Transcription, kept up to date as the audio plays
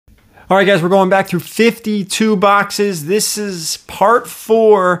All right, guys, we're going back through 52 boxes. This is part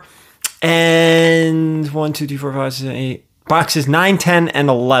 4, and 1, 2, 3, 4, 5, 6, 7, 8. Boxes 9, 10, and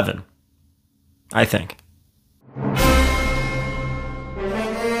 11, I think.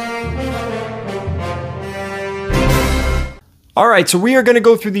 All right, so we are going to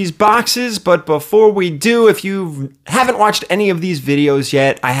go through these boxes, but before we do, if you haven't watched any of these videos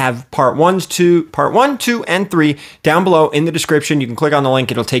yet, I have part 1, 2, and 3 down below in the description. You can click on the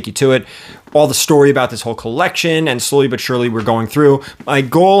link, it'll take you to it. All the story about this whole collection, and slowly but surely we're going through. My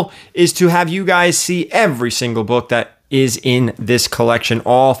goal is to have you guys see every single book that is in this collection,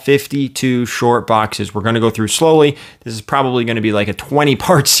 all 52 short boxes. We're going to go through slowly. This is probably going to be like a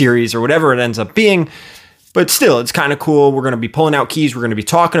 20-part series or whatever it ends up being. But still, it's kind of cool. We're going to be pulling out keys. We're going to be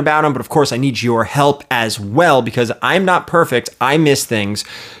talking about them. But of course, I need your help as well because I'm not perfect. I miss things.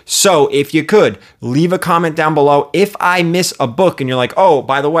 So if you could, leave a comment down below. If I miss a book and you're like, oh,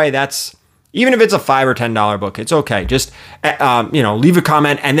 by the way, that's... Even if it's a $5 or $10 book, it's okay. Just, leave a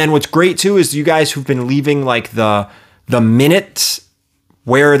comment. And then what's great, too, is you guys who've been leaving, like, the minutes,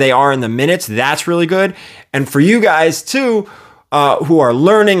 where they are in the minutes, that's really good. And for you guys, too, who are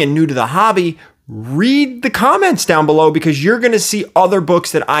learning and new to the hobby, read the comments down below because you're going to see other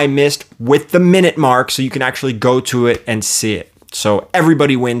books that I missed with the minute mark so you can actually go to it and see it. So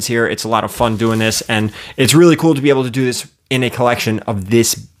everybody wins here. It's a lot of fun doing this, and it's really cool to be able to do this in a collection of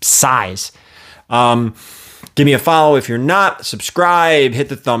this size. Give me a follow if you're not. Subscribe, hit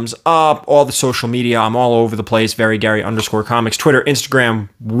the thumbs up, all the social media. I'm all over the place. VeryGary_comics, Twitter, Instagram,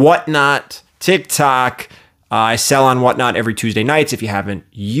 Whatnot, TikTok. I sell on Whatnot every Tuesday nights. If you haven't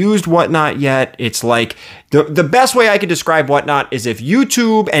used Whatnot yet, it's like the best way I could describe Whatnot is if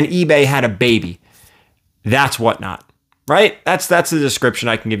YouTube and eBay had a baby. That's Whatnot, right? That's the description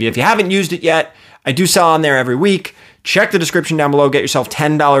I can give you. If you haven't used it yet, I do sell on there every week. Check the description down below. Get yourself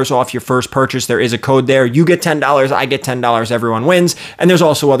 $10 off your first purchase. There is a code there. You get $10. I get $10. Everyone wins. And there's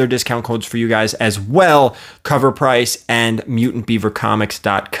also other discount codes for you guys as well. Cover Price and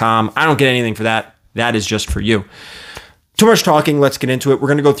MutantBeaverComics.com. I don't get anything for that. That is just for you. Too much talking. Let's get into it. We're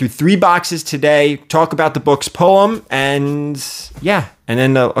going to go through 3 boxes today, talk about the books, pull them, and yeah, and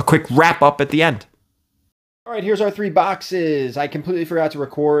then a quick wrap up at the end. All right, here's our 3 boxes. I completely forgot to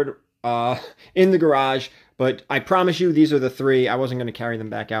record in the garage, but I promise you these are the 3. I wasn't going to carry them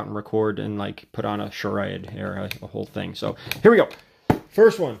back out and record and like put on a charade or a whole thing. So here we go.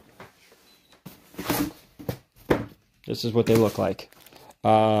 First one. This is what they look like.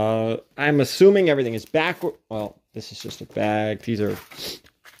 I'm assuming everything is backward. Well, this is just a bag. These are...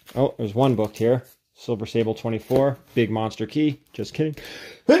 Oh, there's one book here. Silver Sable 24. Big Monster Key. Just kidding.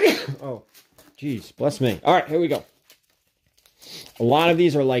 Oh, geez. Bless me. All right, here we go. A lot of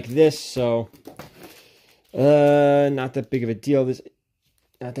these are like this, so... not that big of a deal.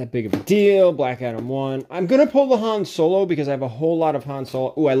 Not that big of a deal. Black Adam 1. I'm going to pull the Han Solo because I have a whole lot of Han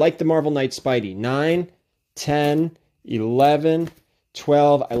Solo. Ooh, I like the Marvel Knight Spidey. 9, 10, 11...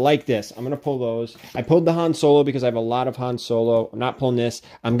 12. I like this. I'm going to pull those. I pulled the Han Solo because I have a lot of Han Solo. I'm not pulling this.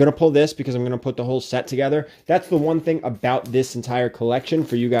 I'm going to pull this because I'm going to put the whole set together. That's the one thing about this entire collection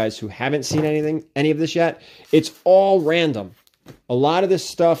for you guys who haven't seen any of this yet. It's all random. A lot of this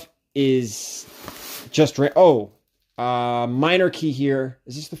stuff is just... minor key here.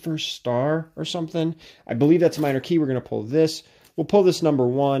 Is this the first star or something? I believe that's a minor key. We're going to pull this. We'll pull this number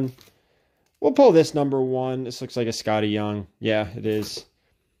 1. We'll pull this number 1. This looks like a Scotty Young. Yeah, it is.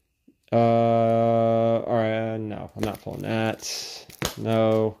 All right, no, I'm not pulling that.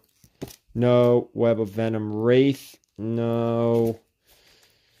 No. No. Web of Venom Wraith. No.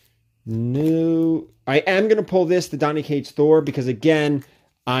 No. I am going to pull this, the Donny Cates Thor, because again,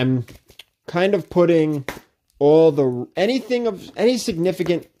 I'm kind of putting all any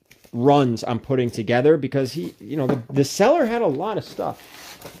significant runs I'm putting together because the seller had a lot of stuff.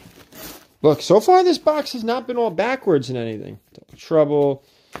 Look, so far this box has not been all backwards in anything. Double Trouble.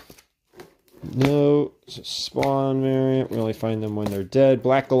 No. Spawn variant. We only find them when they're dead.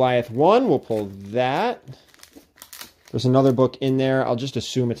 Black Goliath 1. We'll pull that. There's another book in there. I'll just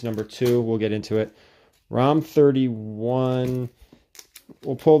assume it's number 2. We'll get into it. Rom 31.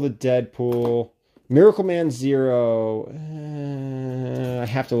 We'll pull the Deadpool. Miracle Man 0. I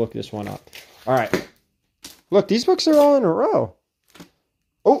have to look this one up. All right. Look, these books are all in a row.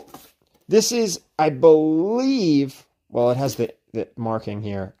 Oh. This is, I believe, well, it has the marking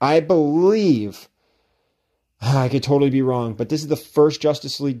here. I believe, I could totally be wrong, but this is the first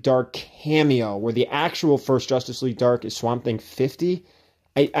Justice League Dark cameo, where the actual first Justice League Dark is Swamp Thing 50.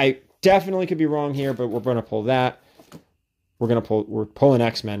 I definitely could be wrong here, but we're going to pull that. We're pulling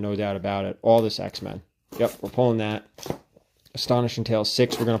X-Men, no doubt about it. All this X-Men. Yep, we're pulling that. Astonishing Tales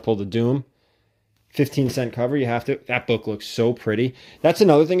 6, we're going to pull the Doom. 15-cent cover, you have to. That book looks so pretty. That's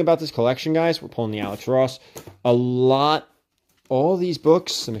another thing about this collection, guys. We're pulling the Alex Ross. All these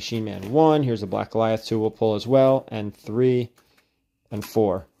books, the Machine Man 1, here's the Black Goliath 2 we'll pull as well, and 3 and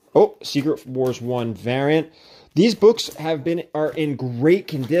 4. Oh, Secret Wars 1 variant. These books are in great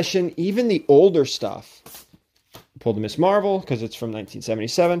condition, even the older stuff. Pull the Miss Marvel, because it's from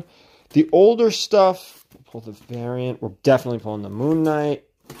 1977. The older stuff, we'll pull the variant. We're definitely pulling the Moon Knight.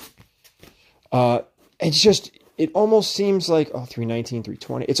 It's just, it almost seems like, 319,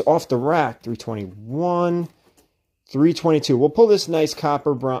 320. It's off the rack, 321, 322. We'll pull this nice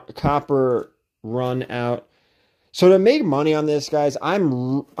copper run out. So to make money on this, guys, I'm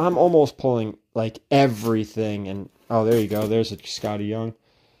almost pulling like everything. And oh, there you go. There's a Scotty Young.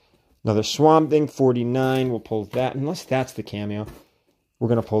 Another Swamp Thing, 49. We'll pull that, unless that's the cameo. We're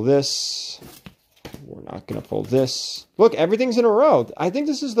going to pull this. We're not going to pull this. Look, everything's in a row. I think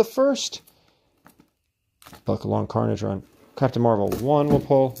this is the first Buck Along Carnage run. Captain Marvel 1 we'll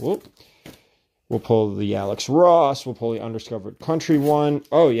pull. Whoop. We'll pull the Alex Ross. We'll pull the Undiscovered Country 1.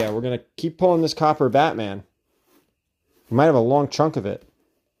 Oh, yeah, we're going to keep pulling this Copper Batman. We might have a long chunk of it.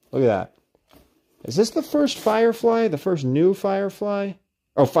 Look at that. Is this the first Firefly? The first new Firefly?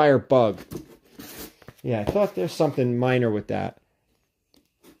 Oh, Firebug. Yeah, I thought there's something minor with that.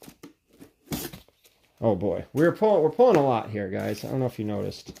 Oh boy, we're pulling a lot here, guys. I don't know if you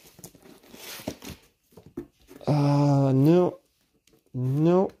noticed. No.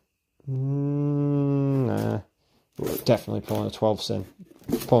 Nah. We're definitely pulling a 12 sin.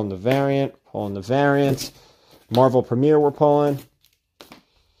 Pulling the variant. Marvel Premiere we're pulling.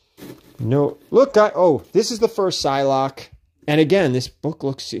 No. Look, guys. Oh, this is the first Psylocke. And again, this book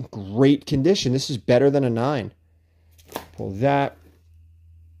looks in great condition. This is better than a 9. Pull that.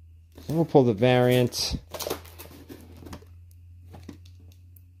 And we'll pull the variant.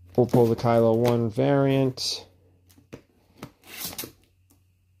 We'll pull the Kylo 1 variant.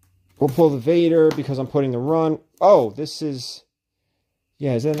 We'll pull the Vader because I'm putting the run. Oh, this is...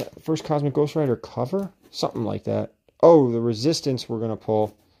 Yeah, is that the first Cosmic Ghost Rider cover? Something like that. Oh, the Resistance we're going to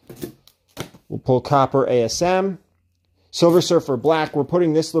pull. We'll pull Copper ASM. Silver Surfer Black. We're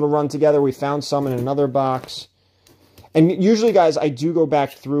putting this little run together. We found some in another box. And usually, guys, I do go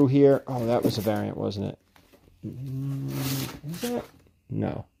back through here. Oh, that was a variant, wasn't it? Is that?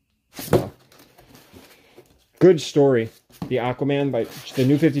 No. Good story. The Aquaman, the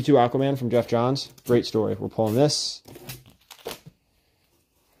New 52 Aquaman from Jeff Johns. Great story. We're pulling this.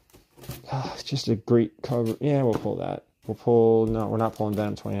 Just a great cover. Yeah, we'll pull that. No, we're not pulling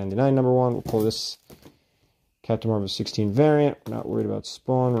Venom 2099 number 1. We'll pull this Captain Marvel 16 variant. We're not worried about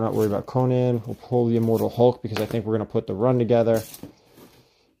Spawn. We're not worried about Conan. We'll pull the Immortal Hulk because I think we're going to put the run together.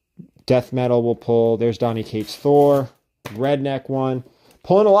 Death Metal we'll pull. There's Donny Cates Thor. Redneck 1.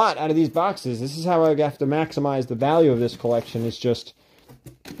 Pulling a lot out of these boxes. This is how I have to maximize the value of this collection. It's just...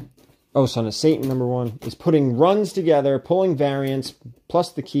 Oh, Son of Satan number 1. Is putting runs together, pulling variants,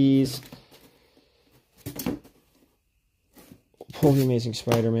 plus the keys. Pull the Amazing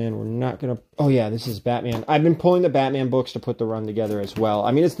Spider-Man. We're not going to... Oh, yeah, this is Batman. I've been pulling the Batman books to put the run together as well.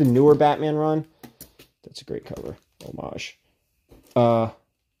 I mean, it's the newer Batman run. That's a great cover. Homage. But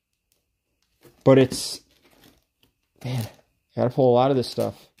it's... Man, I got to pull a lot of this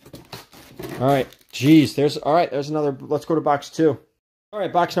stuff. All right. Jeez. There's another... Let's go to box 2. All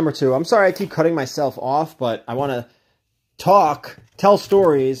right, box number 2. I'm sorry I keep cutting myself off, but I want to tell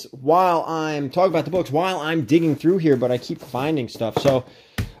stories while I'm talking about the books, while I'm digging through here, but I keep finding stuff. So,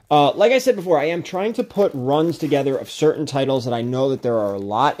 like I said before, I am trying to put runs together of certain titles that I know that there are a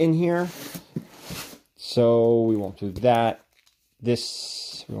lot in here. So, we won't do that. We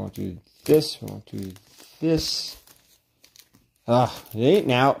won't do this. We won't do this. Now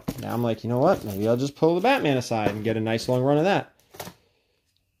I'm like, you know what? Maybe I'll just pull the Batman aside and get a nice long run of that.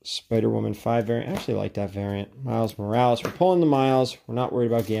 Spider-Woman 5 variant. I actually like that variant. Miles Morales. We're pulling the Miles. We're not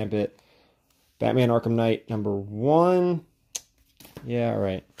worried about Gambit. Batman Arkham Knight number 1. Yeah, all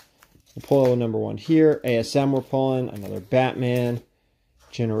right. We'll pull number 1 here. ASM we're pulling. Another Batman.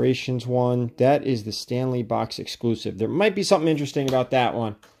 Generations 1. That is the Stanley box exclusive. There might be something interesting about that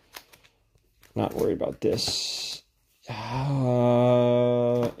one. Not worried about this.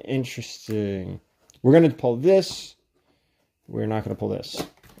 Interesting. We're going to pull this. We're not going to pull this.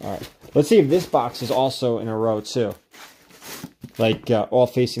 All right. Let's see if this box is also in a row, too. Like, all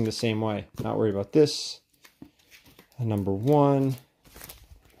facing the same way. Not worried about this. Number 1.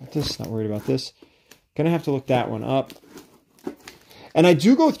 This, not worried about this. Gonna have to look that one up. And I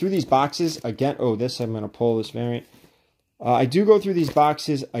do go through these boxes again. Oh, this, I'm going to pull this variant. I do go through these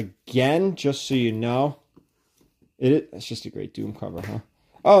boxes again, just so you know. It's just a great Doom cover, huh?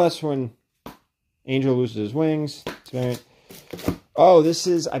 Oh, that's when Angel loses his wings. It's very... Oh, this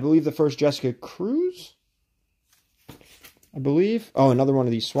is, I believe, the first Jessica Cruz? I believe. Oh, another one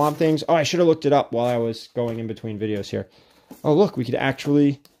of these Swamp Things. Oh, I should have looked it up while I was going in between videos here. Oh, look, we could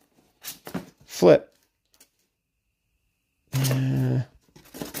actually flip. Can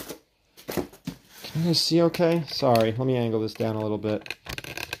you guys see okay? Sorry, let me angle this down a little bit.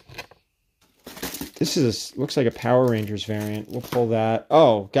 This is, looks like a Power Rangers variant. We'll pull that.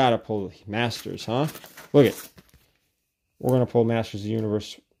 Oh, gotta pull Masters, huh? Look it. We're gonna pull Masters of the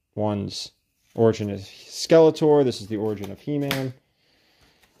Universe 1's origin is Skeletor. This is the origin of He-Man.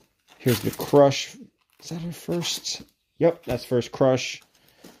 Here's the Crush. Is that our first? Yep, that's first Crush.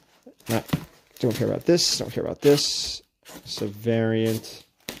 Don't care about this. Don't care about this. It's a variant.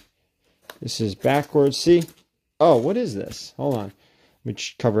 This is backwards. See? Oh, what is this? Hold on. Let me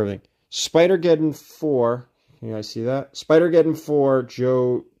cover everything. Spider-Geddon 4. Can you guys see that? Spider-Geddon 4,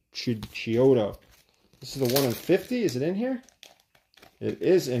 Joe Chiodo. This is the 1 in 50. Is it in here? It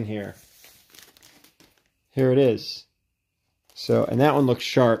is in here. Here it is. So, and that one looks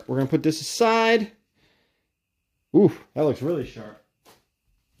sharp. We're going to put this aside. Ooh, that looks really sharp.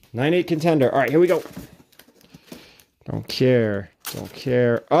 9-8 contender. All right, here we go. Don't care. Don't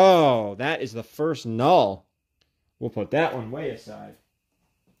care. Oh, that is the first null. We'll put that one way aside.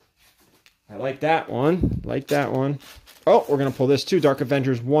 I like that one. Like that one. Oh, we're going to pull this too. Dark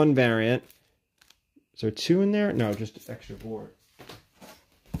Avengers 1 variant. Is there 2 in there? No, just extra board.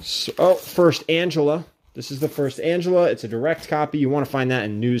 So, oh, first Angela. This is the first Angela. It's a direct copy. You want to find that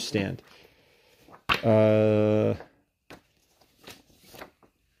in newsstand. Not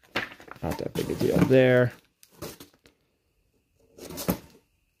that big a deal there.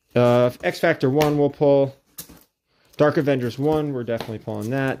 X Factor 1 we'll pull. Dark Avengers 1, we're definitely pulling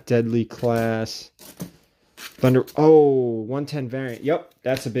that. Deadly Class. Thunder. Oh, 110 variant. Yep,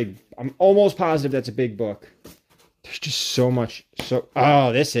 that's a big... I'm almost positive that's a big book. There's just so much...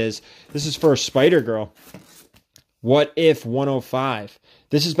 Oh, this is for Spider-Girl. What If 105.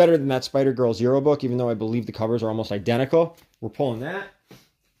 This is better than that Spider-Girl Zero book, even though I believe the covers are almost identical. We're pulling that.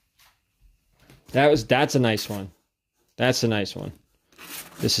 That's a nice one. That's a nice one.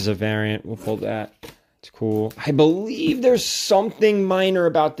 This is a variant. We'll pull that. It's cool. I believe there's something minor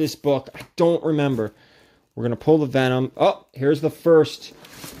about this book. I don't remember. We're going to pull the Venom. Oh, here's the first.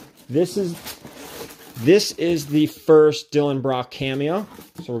 This is the first Dylan Brock cameo.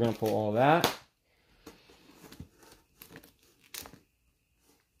 So we're going to pull all that.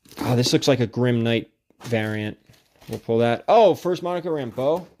 Oh, this looks like a Grim Knight variant. We'll pull that. Oh, first Monica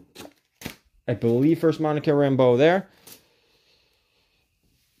Rambeau. I believe first Monica Rambeau there.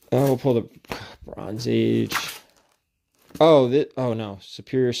 Oh, we'll pull the Bronze Age. Oh, no.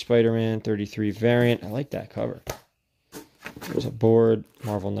 Superior Spider-Man 33 variant. I like that cover. There's a board.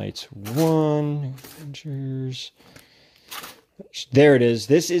 Marvel Knights 1. Avengers. There it is.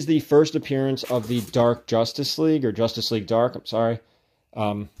 This is the first appearance of the Dark Justice League, or Justice League Dark. I'm sorry.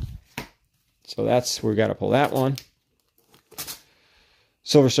 So that's, we got to pull that one.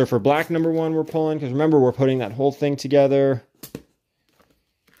 Silver Surfer Black #1 we're pulling, because remember, we're putting that whole thing together.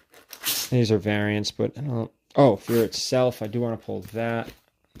 These are variants, but I don't... Oh, Fear Itself. I do want to pull that.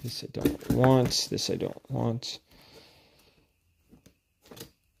 This I don't want. This I don't want.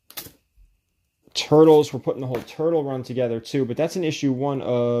 Turtles. We're putting the whole Turtle run together, too. But that's an issue 1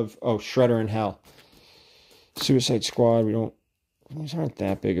 of... Oh, Shredder in Hell. Suicide Squad. We don't... These aren't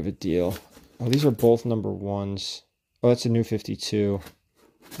that big of a deal. Oh, these are both #1s. Oh, that's a New 52.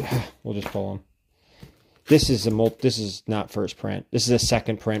 We'll just pull them. This is not first print. This is a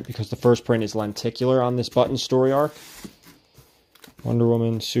second print because the first print is lenticular on this Button story arc. Wonder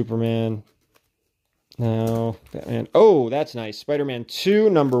Woman, Superman. No, Batman. Oh, that's nice. Spider-Man 2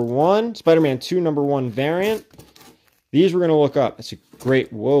 #1. Spider-Man 2 #1 variant. These we're going to look up. That's a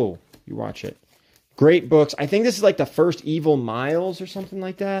great... Whoa, you watch it. Great books. I think this is like the first Evil Miles or something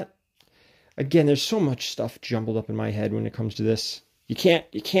like that. Again, there's so much stuff jumbled up in my head when it comes to this. You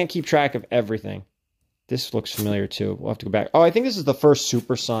can't keep track of everything. This looks familiar too. We'll have to go back. Oh, I think this is the first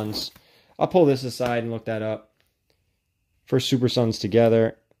Super Sons. I'll pull this aside and look that up. First Super Sons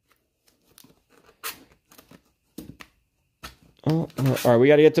together. Oh, all right. We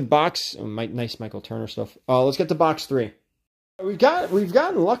got to get to box. Oh, nice Michael Turner stuff. Oh, let's get to box 3. We've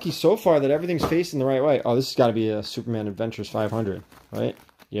gotten lucky so far that everything's facing the right way. Oh, this has got to be a Superman Adventures 500, right?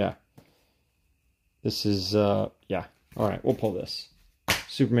 Yeah. This is yeah. All right, we'll pull this.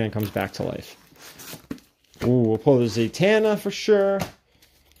 Superman comes back to life. Ooh, we'll pull the Zatanna for sure.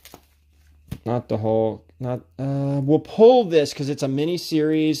 Not the whole... We'll pull this because it's a mini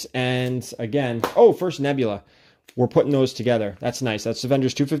series, and again... Oh, first Nebula. we're putting those together. That's nice. That's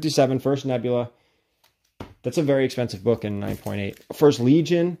Avengers 257, First Nebula. That's a very expensive book in 9.8. First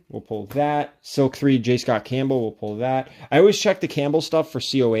Legion, we'll pull that. Silk 3, J. Scott Campbell, we'll pull that. I always check the Campbell stuff for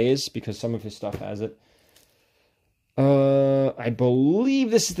COAs because some of his stuff has it. I believe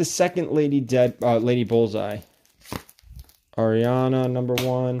this is the second Lady Bullseye. Ariana, number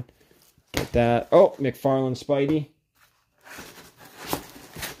 1. Get that. Oh, McFarlane Spidey.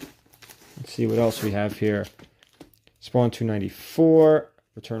 Let's see what else we have here. Spawn 294.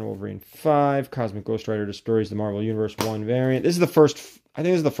 Return of Wolverine 5. Cosmic Ghost Rider Destroys the Marvel Universe 1 variant. This is the first, I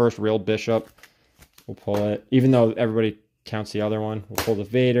think this is the first real Bishop. We'll pull it. Even though everybody counts the other one. We'll pull the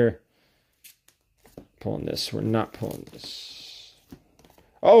Vader. Pulling this. We're not pulling this.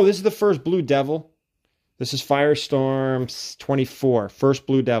 Oh, this is the first Blue Devil. This is Firestorm 24. First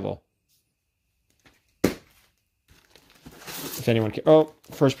Blue Devil. If anyone can. Oh,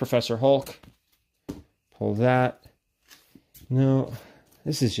 first Professor Hulk. Pull that. No.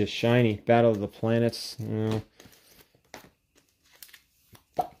 This is just shiny. Battle of the Planets. No.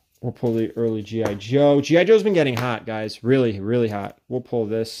 We'll pull the early G.I. Joe. G.I. Joe's been getting hot, guys. Really, really hot. We'll pull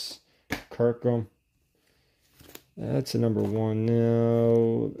this. Kirkham. That's a number 1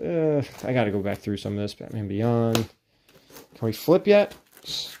 now. I got to go back through some of this. Batman Beyond. Can we flip yet?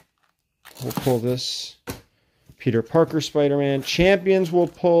 We'll pull this. Peter Parker Spider-Man. Champions we'll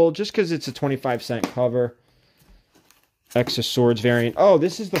pull just because it's a 25-cent cover. X of Swords variant. Oh,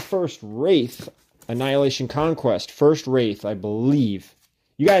 this is the first Wraith. Annihilation Conquest. First Wraith, I believe.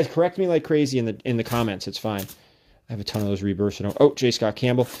 You guys correct me like crazy in the comments. It's fine. I have a ton of those rebirths. Oh, J. Scott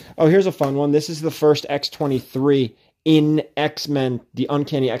Campbell. Oh, here's a fun one. This is the first X-23 in X-Men, the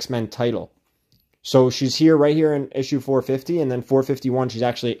Uncanny X-Men title. So she's here, right here in issue 450, and then 451, she's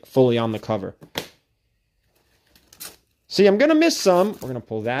actually fully on the cover. See, I'm going to miss some. We're going to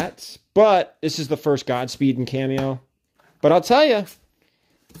pull that. But this is the first Godspeed and cameo. But I'll tell you,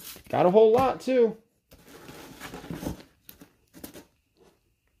 got a whole lot, too.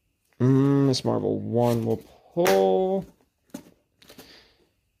 Miss Marvel 1 will pull.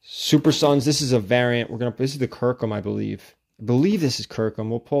 Super Sons, this is a variant. This is the Kirkham, I believe. I believe this is Kirkham.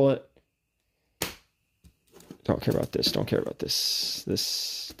 We'll pull it. Don't care about this. Don't care about this.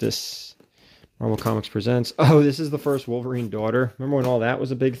 This. Marvel Comics presents. Oh, this is the first Wolverine daughter. Remember when all that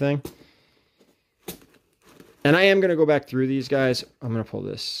was a big thing? And I am going to go back through these guys. I'm going to pull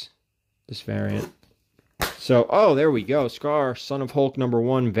this variant. So, oh, there we go. Scar, Son of Hulk number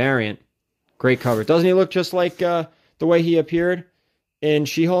 1 variant. Great cover. Doesn't he look just like the way he appeared in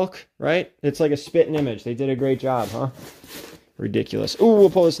She-Hulk, right? It's like a spitting image. They did a great job, huh? Ridiculous. Ooh, we'll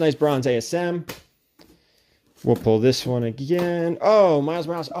pull this nice bronze ASM. We'll pull this one again. Oh, Miles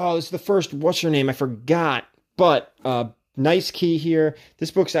Morales. Oh, this is the first, what's her name? I forgot. But, nice key here. This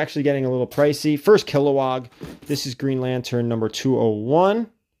book's actually getting a little pricey. First Kilowog. This is Green Lantern number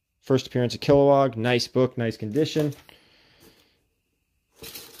 201. First appearance of Kilowog. Nice book, nice condition.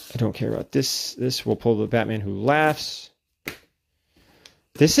 I don't care about this. We'll pull the Batman Who Laughs.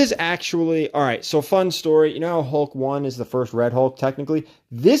 This is actually, all right, so fun story. You know how Hulk 1 is the first Red Hulk, technically?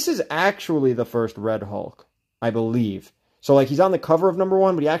 This is actually the first Red Hulk, I believe. So, like, he's on the cover of number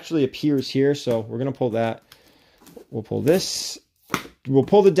 1, but he actually appears here, so we're going to pull that. We'll pull this. We'll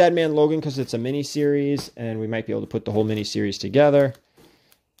pull the Dead Man Logan because it's a mini-series, and we might be able to put the whole mini-series together.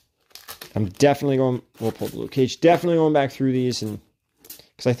 I'm definitely going, we'll pull the Luke Cage. Definitely going back through these, and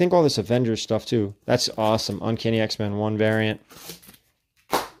because I think all this Avengers stuff, too. That's awesome. Uncanny X-Men 1 variant.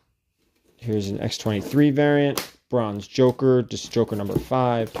 Here's an X-23 variant. Bronze Joker. This is Joker number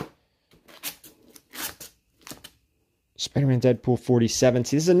 5. Spider-Man Deadpool 47.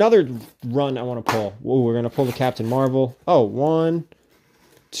 See, this is another run I want to pull. Whoa, we're going to pull the Captain Marvel. Oh, 1,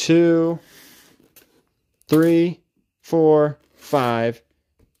 2, 3, 4, 5,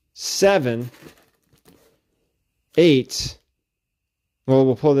 7, 8. Well,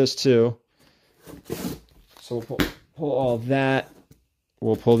 we'll pull this too. So we'll pull all that.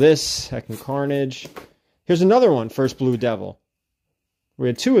 We'll pull this. Heck and Carnage. Here's another one. First Blue Devil. We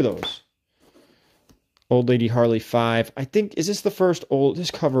had 2 of those. Old Lady Harley 5. I think, is this the first old...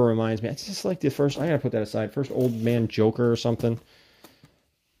 This cover reminds me. It's just like the first... I gotta put that aside. First Old Man Joker or something.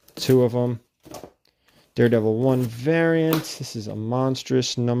 2 of them. Daredevil 1 variant. This is a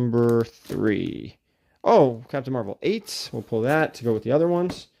monstrous number 3. Oh, Captain Marvel 8. We'll pull that to go with the other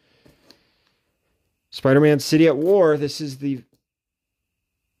ones. Spider-Man City at War. This is the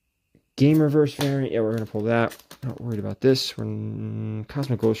Game Reverse variant. Yeah, we're going to pull that. Not worried about this. We're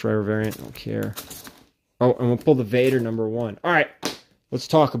Cosmic Ghost Rider variant. Don't care. Oh, and we'll pull the Vader number 1. All right, let's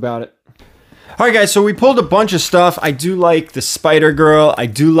talk about it. All right, guys, so we pulled a bunch of stuff. I do like the Spider-Girl. I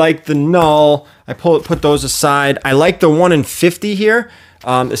do like the Null. I put those aside. I like the 1 in 50 here.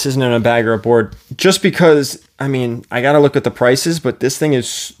 This isn't in a bag or a board. Just because, I mean, I got to look at the prices, but this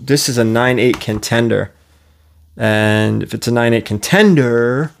is a 9.8 contender. And if it's a 9.8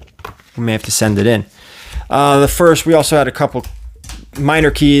 contender, we may have to send it in. The first, we also had a couple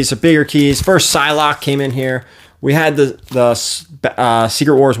minor keys, bigger keys. First, Psylocke came in here. We had the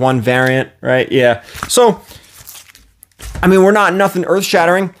Secret Wars 1 variant, right? Yeah. So, I mean, we're not nothing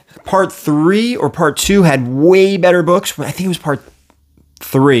earth-shattering. Part 3 or Part 2 had way better books. I think it was Part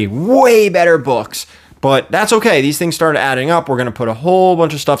 3. Way better books. But that's okay. These things started adding up. We're going to put a whole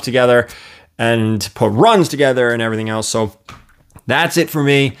bunch of stuff together and put runs together and everything else. So, that's it for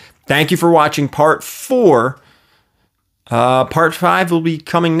me. Thank you for watching Part 4. Part 5 will be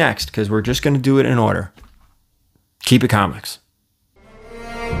coming next because we're just going to do it in order. Keep it comics.